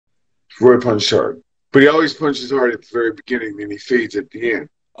Roy punched hard, but he always punches hard at the very beginning, and he fades at the end.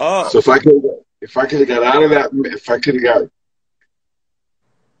 Oh, so if I could have got out of that, if I could have got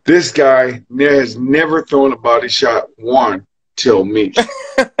this guy has never thrown a body shot one till me.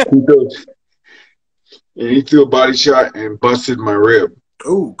 He threw a body shot and busted my rib.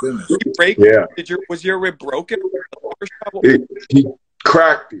 Oh goodness! Yeah. Was your rib broken? He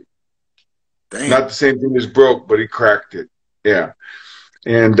cracked it. Damn. Not the same thing as broke, but he cracked it. Yeah.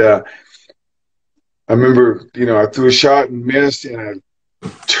 And I remember, I threw a shot and missed, and I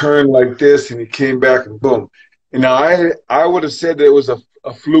turned like this, and he came back and boom. And now I would have said that it was a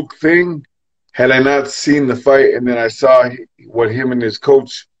fluke thing had I not seen the fight, and then I saw what him and his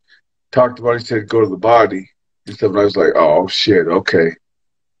coach talked about. He said, go to the body and stuff. And I was like, oh shit, okay.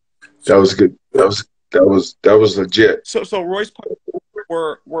 That was good. That was legit. So Roy's punches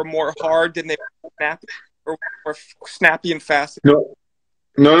were more hard than they were snappy, or more snappy and fast? No.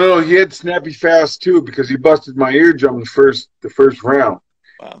 He had snappy fast too, because he busted my eardrum the first round.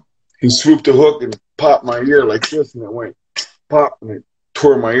 Wow. He swooped a hook and popped my ear like this, and it went pop, and it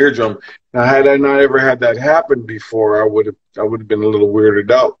tore my eardrum. Now, had I not ever had that happen before, I would have been a little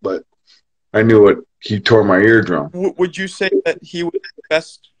weirded out, but I knew it. He tore my eardrum. Would you say that he was the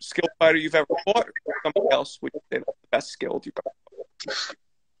best skilled fighter you've ever fought, or somebody else would you say that's the best skilled you've ever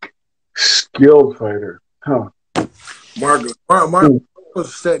fought? Skilled fighter, huh?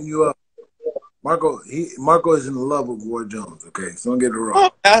 Marco's setting you up. Marco is in love with Roy Jones. Okay, so don't get it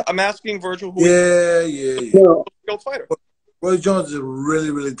wrong. Oh, I'm asking Virgil. Yeah. Skilled fighter. Roy Jones is a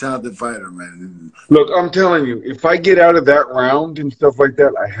really, really talented fighter, man. Look, I'm telling you, if I get out of that round and stuff like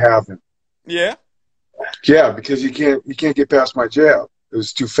that, I haven't. Yeah. Yeah, because you can't get past my jab. It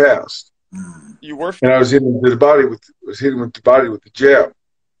was too fast. You were. And I was hitting the body with the jab.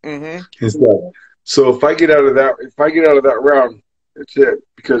 Mm-hmm. And stuff. So if I get out of that round, that's it.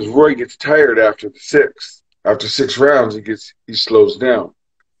 Because Roy gets tired after the sixth. After 6 rounds, he slows down.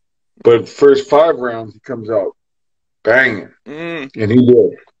 But the first 5 rounds, he comes out banging, and he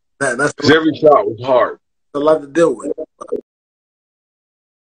did. That's because every shot was hard. a lot to deal with.